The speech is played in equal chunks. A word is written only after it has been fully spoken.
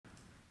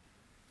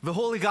The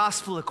Holy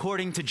Gospel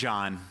according to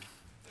John.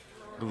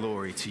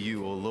 Glory to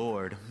you, O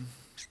Lord.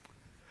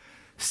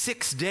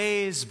 6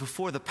 days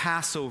before the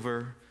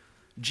Passover,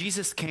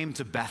 Jesus came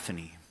to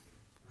Bethany,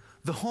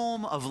 the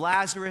home of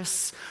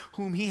Lazarus,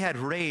 whom he had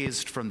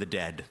raised from the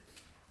dead.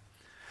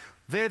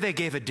 There they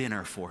gave a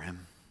dinner for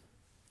him.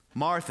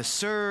 Martha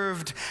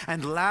served,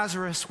 and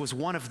Lazarus was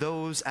one of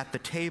those at the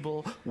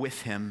table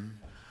with him.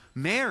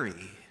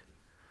 Mary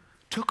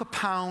took a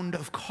pound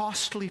of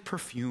costly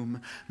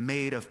perfume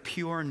made of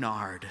pure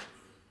nard,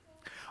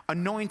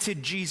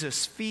 anointed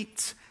Jesus'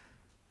 feet,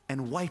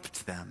 and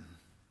wiped them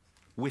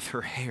with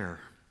her hair.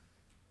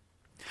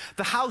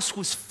 The house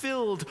was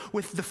filled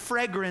with the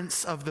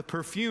fragrance of the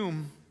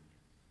perfume.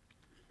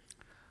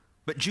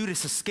 But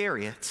Judas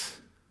Iscariot,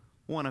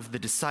 one of the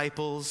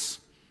disciples,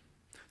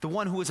 the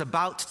one who was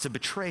about to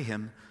betray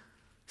him,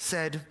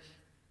 said,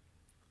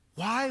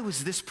 "Why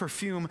was this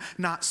perfume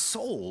not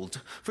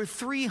sold for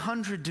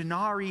 300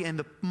 denarii and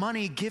the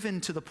money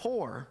given to the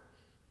poor?"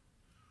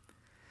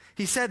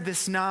 He said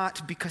this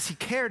not because he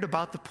cared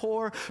about the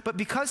poor, but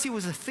because he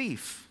was a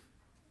thief.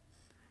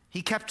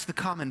 He kept the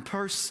common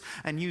purse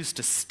and used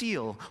to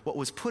steal what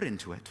was put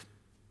into it.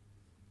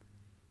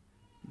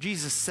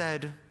 Jesus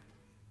said,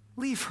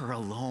 "Leave her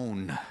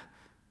alone.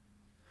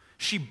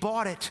 She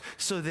bought it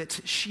so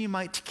that she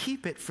might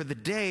keep it for the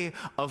day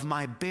of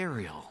my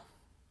burial.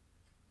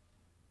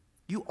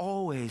 You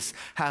always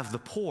have the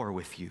poor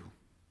with you,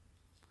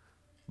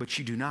 but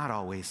you do not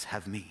always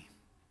have me."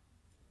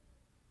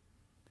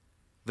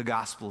 The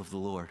Gospel of the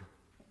Lord.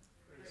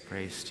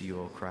 Praise to you,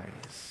 O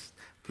Christ.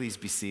 Please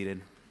be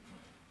seated.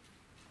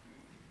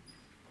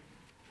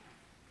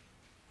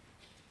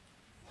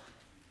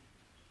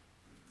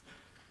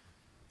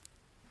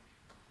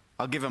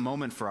 I'll give a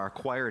moment for our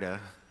choir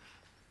to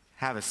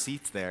have a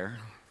seat there.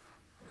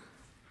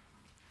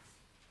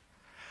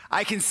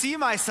 I can see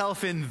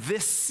myself in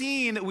this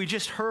scene that we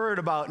just heard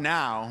about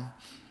now,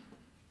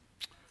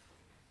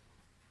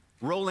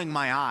 rolling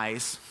my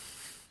eyes,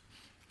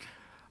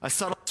 a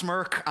subtle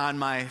smirk on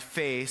my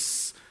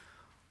face,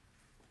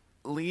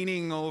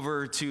 leaning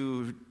over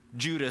to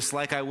Judas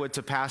like I would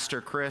to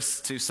Pastor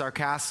Chris to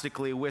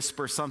sarcastically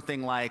whisper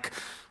something like,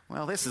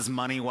 "Well, this is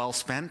money well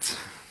spent."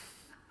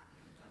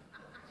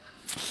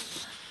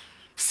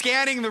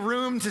 Scanning the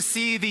room to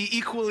see the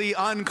equally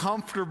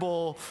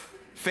uncomfortable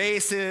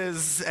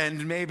faces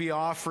and maybe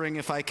offering,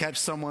 if I catch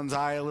someone's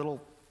eye, a little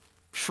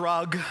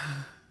shrug.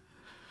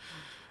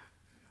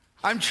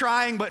 I'm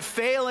trying but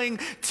failing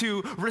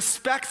to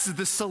respect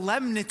the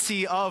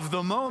solemnity of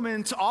the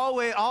moment,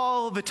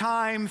 all the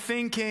time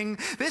thinking,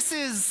 this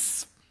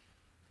is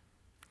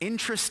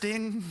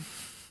interesting.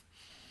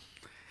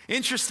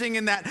 Interesting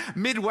in that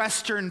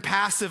Midwestern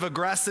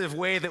passive-aggressive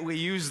way that we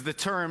use the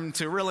term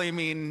to really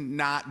mean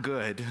not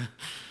good.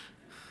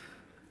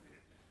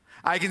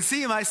 I can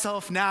see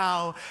myself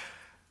now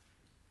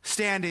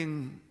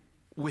standing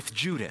with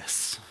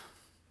Judas.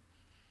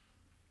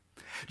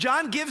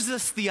 John gives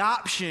us the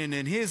option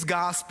in his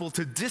gospel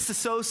to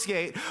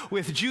disassociate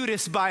with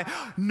Judas by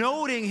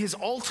noting his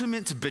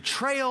ultimate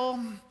betrayal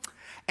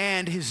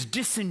and his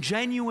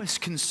disingenuous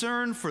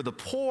concern for the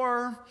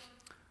poor.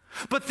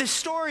 But this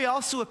story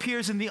also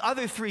appears in the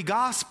other three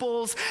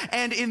Gospels,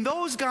 and in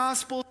those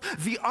Gospels,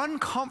 the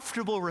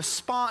uncomfortable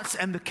response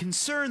and the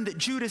concern that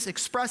Judas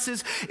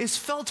expresses is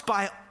felt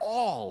by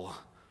all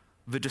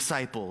the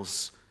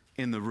disciples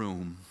in the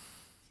room.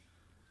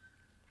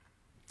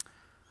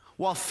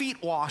 While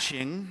feet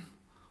washing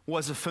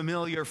was a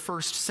familiar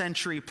first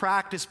century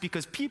practice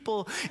because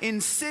people in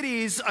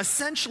cities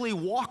essentially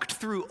walked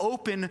through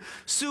open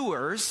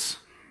sewers,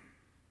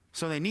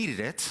 so they needed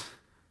it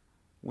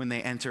when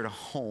they entered a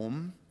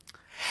home,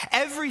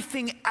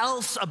 everything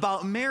else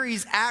about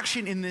Mary's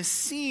action in this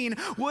scene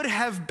would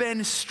have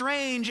been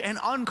strange and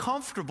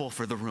uncomfortable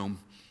for the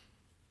room.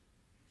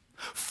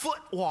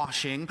 Foot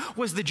washing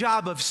was the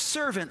job of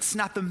servants,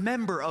 not the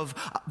member of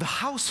the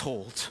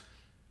household.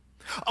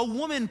 A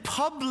woman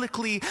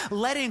publicly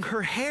letting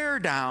her hair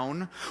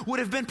down would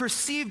have been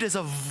perceived as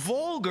a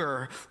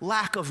vulgar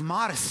lack of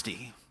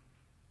modesty.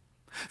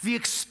 The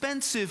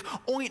expensive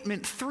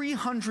ointment,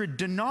 300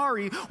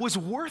 denarii, was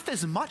worth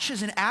as much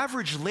as an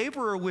average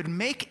laborer would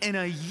make in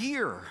a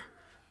year.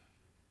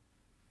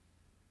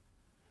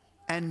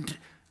 And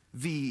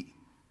the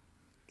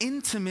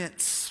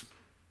intimate,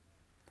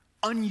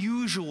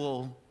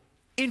 unusual,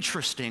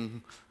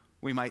 interesting,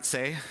 we might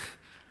say,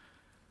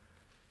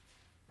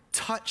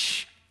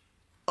 touch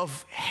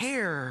of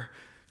hair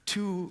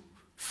to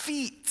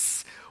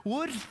feet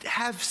would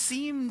have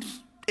seemed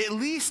at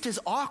least as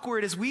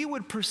awkward as we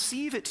would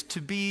perceive it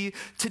to be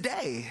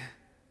today.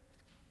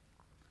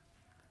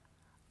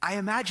 I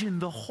imagine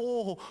the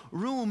whole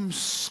room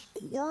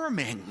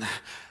squirming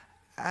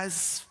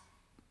as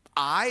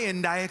I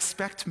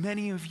expect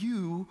many of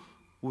you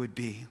would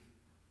be.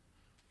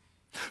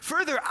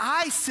 Further,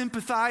 I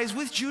sympathize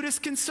with Judas'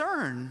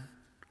 concern.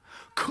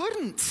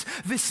 Couldn't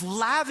this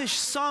lavish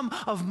sum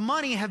of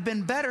money have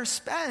been better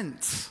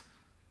spent?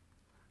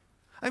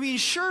 I mean,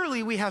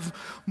 surely we have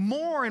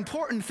more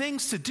important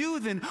things to do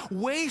than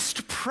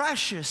waste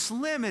precious,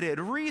 limited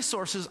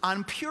resources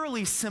on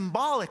purely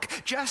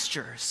symbolic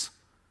gestures.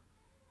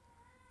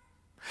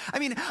 I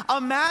mean,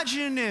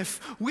 imagine if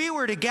we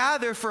were to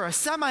gather for a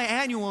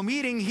semi-annual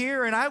meeting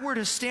here and I were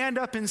to stand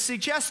up and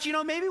suggest,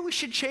 maybe we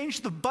should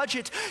change the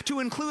budget to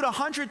include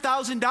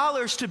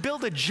 $100,000 to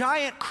build a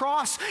giant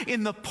cross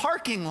in the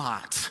parking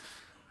lot.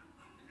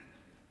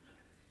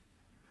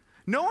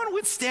 No one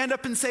would stand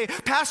up and say,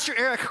 Pastor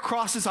Eric,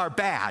 crosses are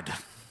bad.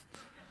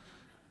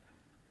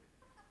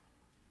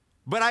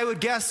 But I would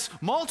guess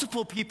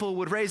multiple people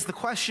would raise the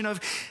question of,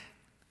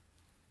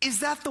 is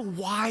that the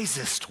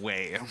wisest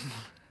way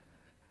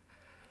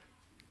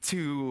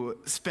to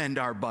spend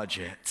our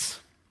budget?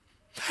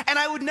 And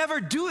I would never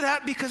do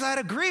that because I'd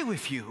agree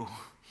with you.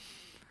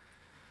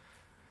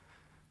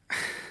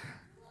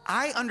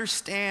 I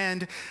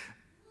understand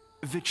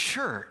the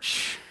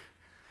church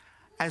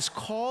as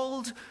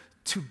called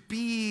to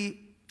be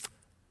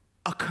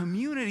a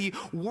community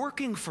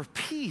working for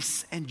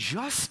peace and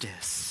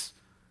justice,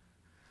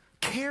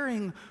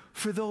 caring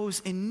for those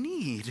in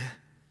need,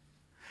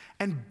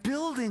 and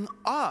building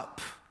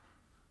up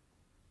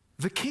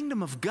the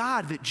kingdom of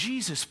God that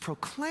Jesus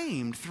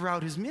proclaimed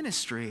throughout his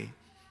ministry.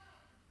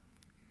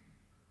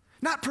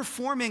 Not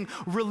performing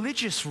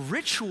religious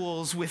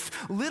rituals with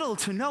little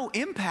to no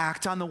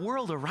impact on the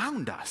world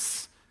around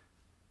us.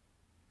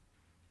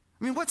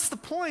 I mean, what's the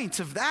point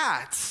of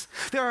that?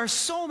 There are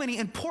so many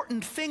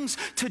important things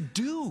to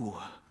do.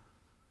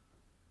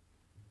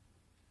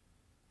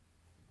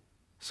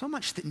 So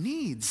much that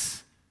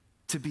needs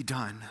to be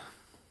done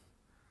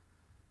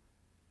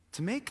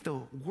to make the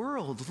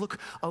world look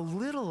a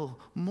little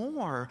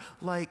more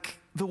like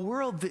the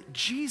world that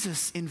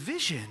Jesus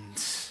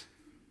envisioned.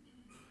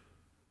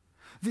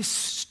 This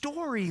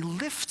story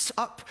lifts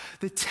up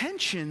the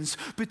tensions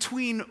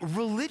between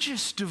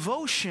religious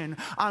devotion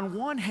on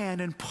one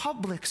hand and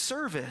public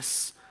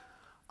service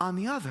on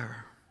the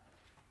other.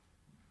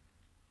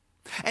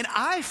 And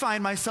I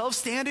find myself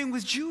standing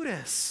with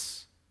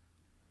Judas,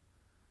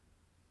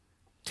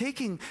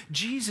 taking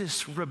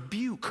Jesus'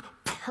 rebuke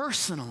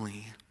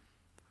personally,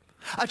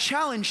 a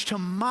challenge to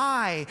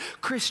my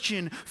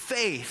Christian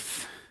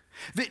faith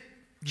that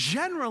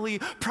generally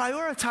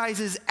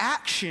prioritizes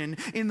action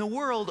in the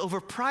world over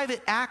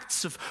private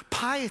acts of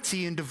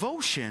piety and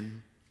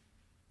devotion.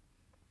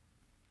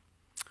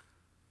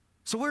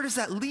 So where does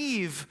that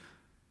leave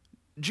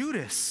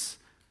Judas?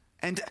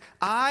 And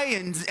I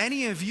and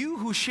any of you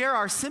who share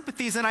our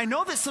sympathies, and I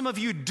know that some of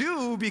you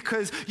do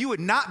because you would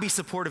not be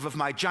supportive of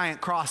my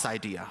giant cross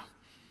idea.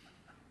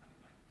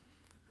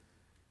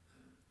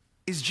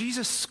 Is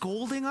Jesus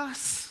scolding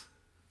us?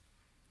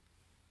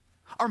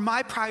 Are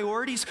my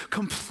priorities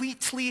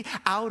completely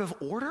out of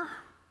order?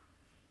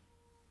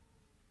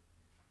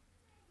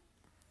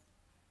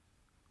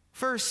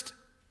 First,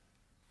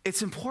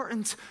 it's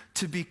important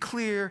to be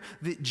clear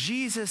that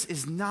Jesus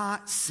is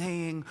not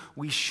saying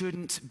we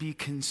shouldn't be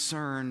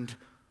concerned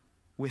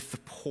with the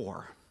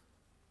poor.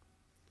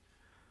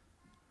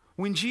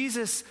 When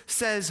Jesus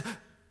says,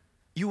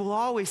 you will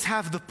always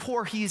have the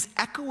poor, he's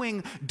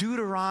echoing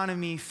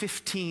Deuteronomy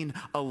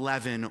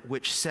 15:11,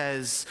 which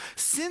says,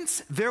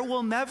 since there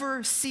will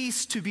never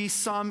cease to be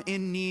some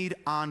in need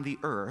on the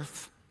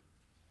earth,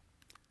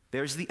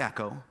 there's the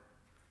echo,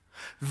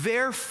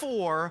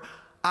 therefore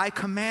I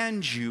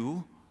command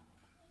you,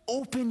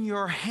 open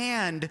your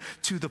hand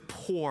to the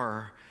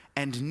poor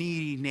and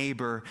needy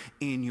neighbor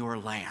in your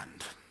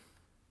land.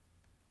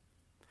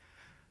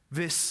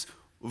 This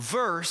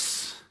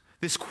verse,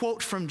 this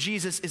quote from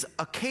Jesus, is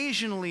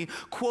occasionally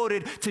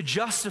quoted to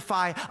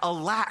justify a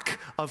lack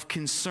of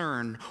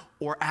concern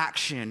or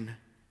action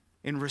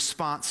in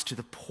response to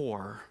the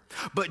poor.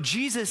 But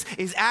Jesus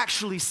is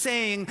actually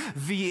saying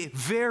the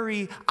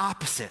very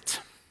opposite.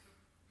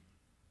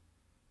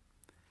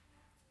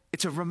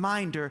 It's a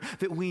reminder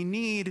that we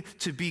need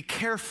to be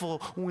careful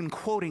when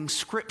quoting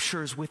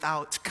scriptures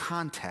without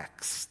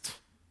context.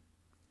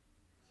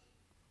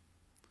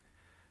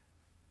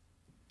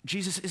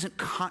 Jesus isn't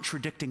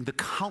contradicting the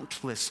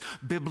countless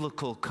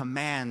biblical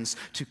commands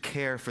to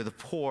care for the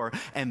poor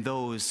and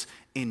those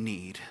in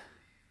need.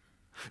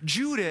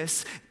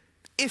 Judas,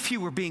 if he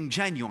were being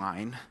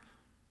genuine,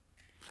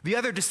 the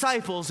other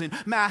disciples in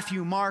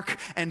Matthew, Mark,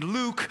 and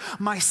Luke,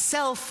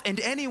 myself, and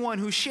anyone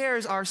who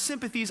shares our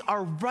sympathies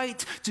are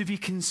right to be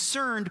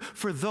concerned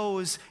for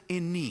those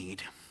in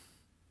need.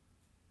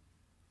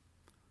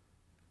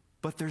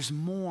 But there's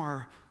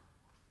more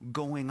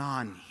going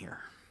on here.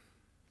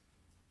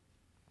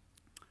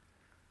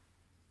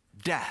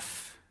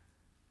 Death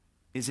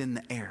is in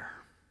the air.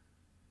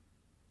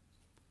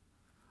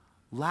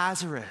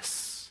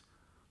 Lazarus,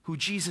 who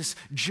Jesus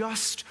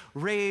just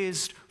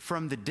raised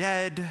from the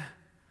dead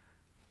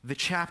the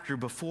chapter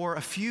before,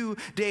 a few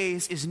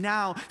days, is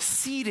now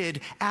seated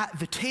at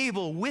the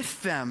table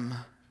with them.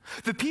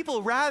 The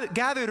people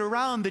gathered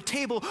around the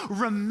table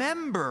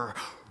remember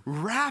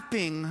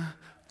wrapping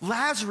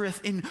Lazarus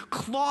in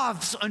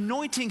cloths,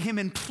 anointing him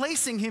and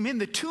placing him in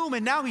the tomb,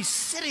 and now he's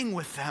sitting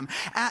with them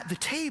at the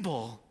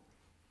table.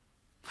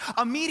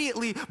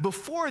 Immediately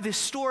before this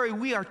story,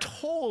 we are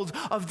told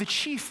of the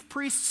chief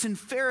priests and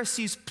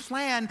Pharisees'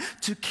 plan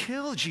to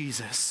kill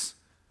Jesus.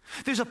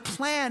 There's a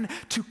plan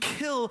to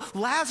kill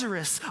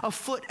Lazarus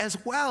afoot as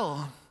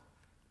well.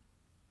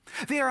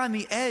 They are on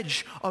the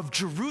edge of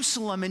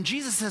Jerusalem, and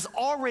Jesus has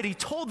already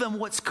told them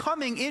what's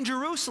coming in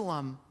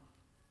Jerusalem.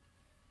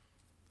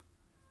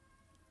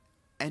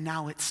 And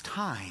now it's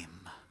time.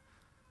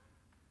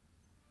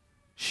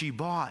 She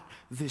bought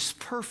this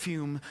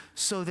perfume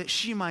so that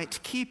she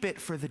might keep it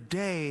for the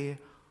day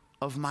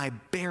of my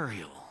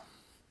burial.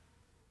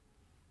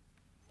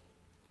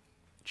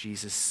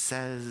 Jesus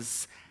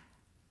says,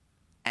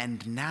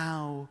 and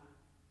now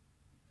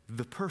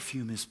the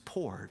perfume is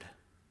poured.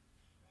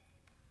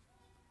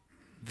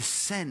 The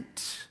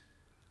scent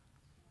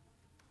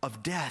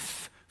of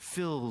death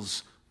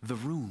fills the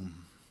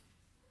room.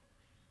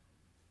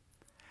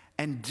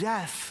 And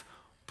death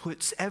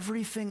puts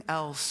everything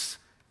else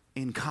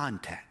in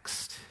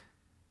context.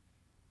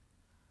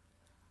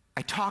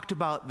 I talked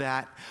about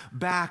that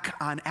back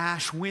on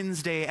Ash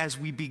Wednesday as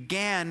we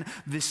began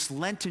this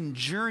Lenten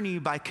journey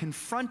by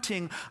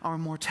confronting our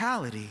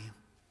mortality.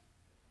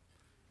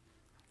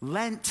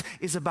 Lent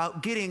is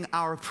about getting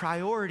our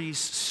priorities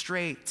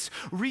straight,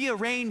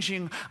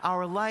 rearranging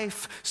our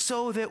life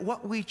so that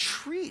what we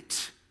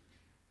treat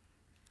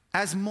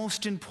as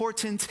most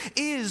important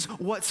is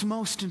what's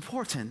most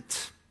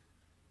important.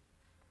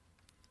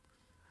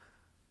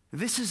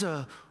 This is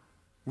a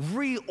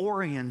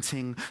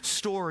reorienting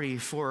story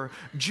for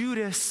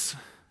Judas,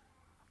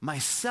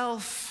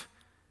 myself,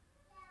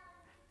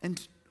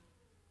 and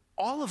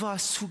all of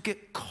us who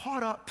get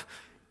caught up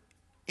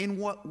in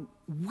what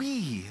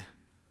we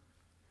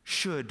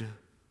should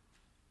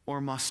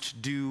or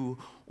must do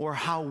or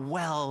how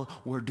well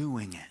we're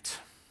doing it.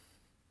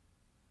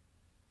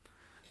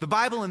 The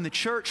Bible and the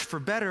church, for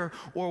better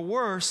or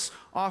worse,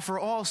 offer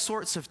all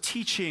sorts of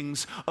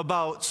teachings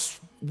about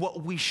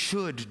what we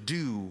should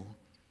do,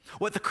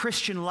 what the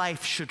Christian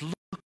life should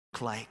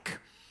look like.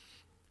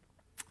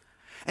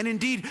 And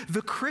indeed,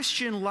 the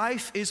Christian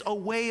life is a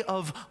way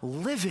of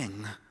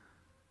living,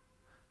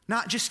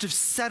 not just a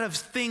set of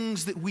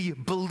things that we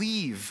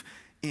believe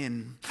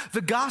in.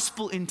 The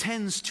gospel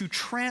intends to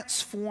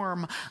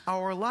transform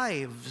our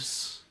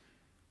lives,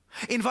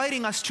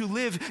 inviting us to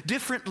live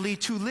differently,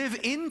 to live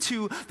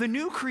into the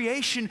new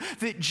creation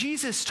that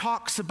Jesus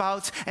talks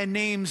about and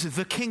names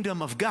the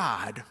kingdom of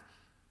God.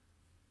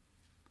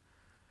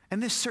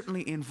 And this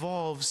certainly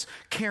involves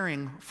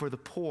caring for the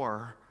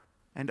poor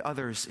and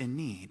others in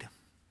need.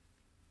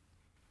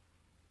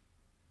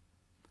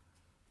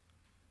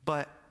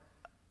 But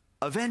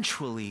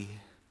eventually,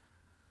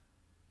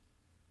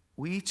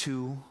 we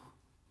too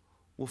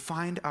will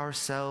find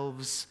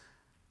ourselves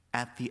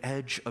at the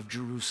edge of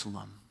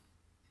Jerusalem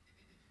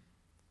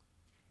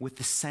with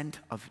the scent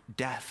of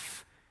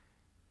death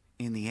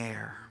in the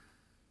air.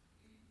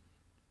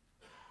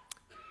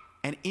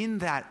 And in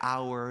that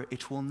hour,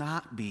 it will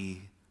not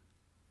be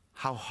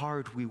how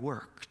hard we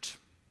worked,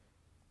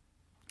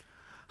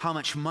 how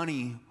much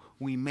money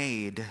we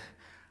made,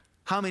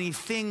 how many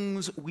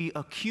things we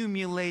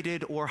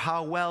accumulated, or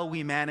how well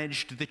we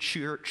managed the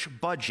church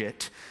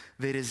budget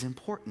that is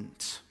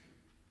important.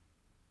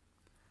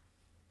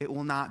 It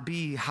will not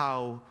be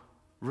how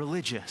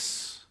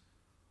religious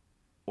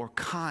or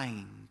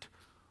kind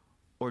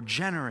or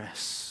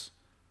generous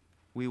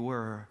we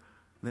were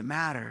that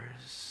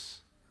matters.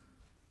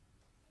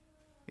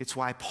 It's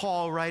why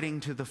Paul, writing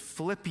to the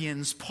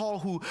Philippians, Paul,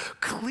 who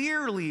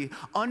clearly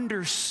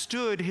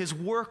understood his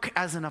work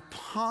as an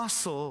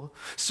apostle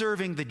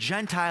serving the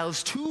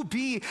Gentiles to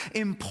be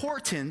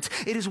important,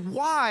 it is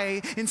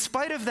why, in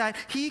spite of that,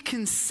 he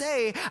can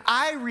say,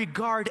 I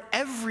regard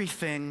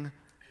everything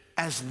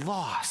as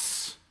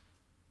loss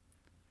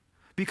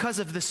because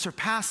of the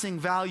surpassing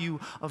value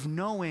of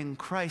knowing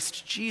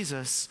Christ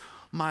Jesus,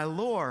 my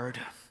Lord.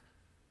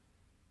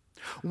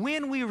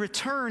 When we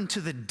return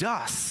to the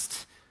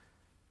dust,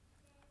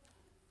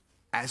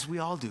 as we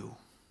all do,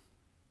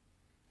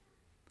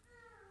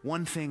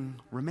 one thing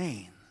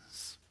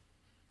remains.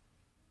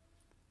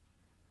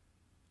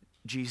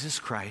 Jesus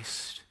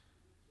Christ,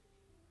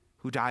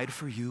 who died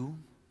for you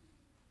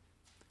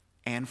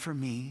and for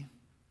me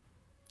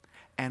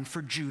and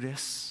for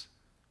Judas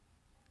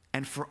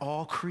and for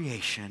all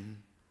creation,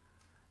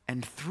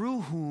 and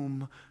through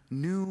whom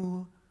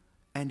new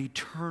and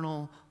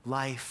eternal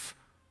life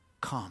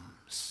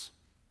comes.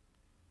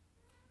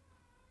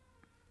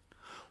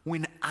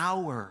 When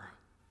our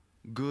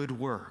good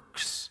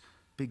works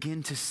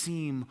begin to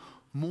seem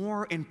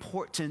more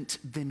important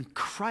than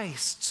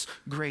Christ's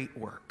great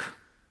work,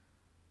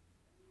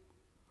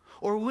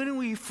 or when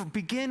we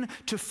begin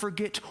to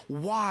forget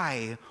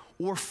why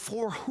or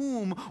for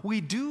whom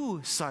we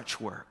do such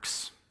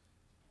works,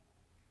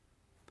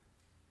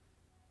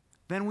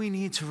 then we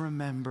need to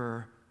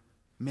remember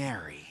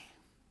Mary.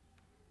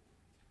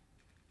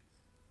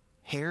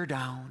 Hair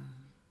down,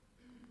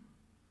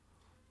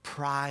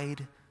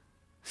 pride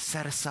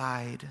set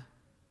aside,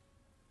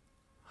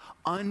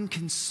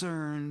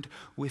 unconcerned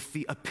with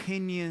the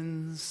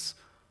opinions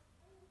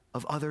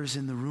of others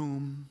in the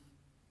room,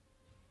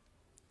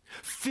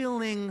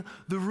 filling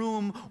the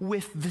room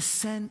with the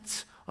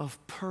scent of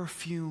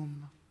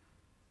perfume,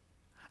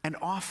 and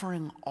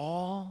offering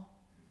all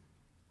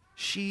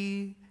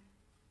she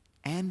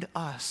and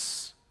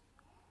us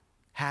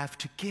have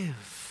to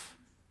give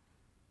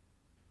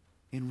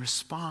in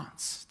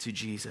response to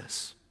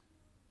Jesus.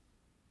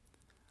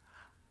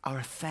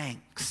 Our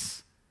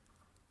thanks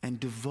and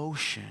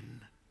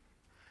devotion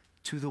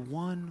to the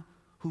one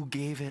who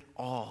gave it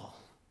all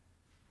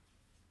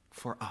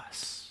for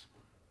us.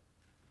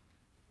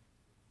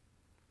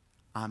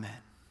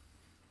 Amen.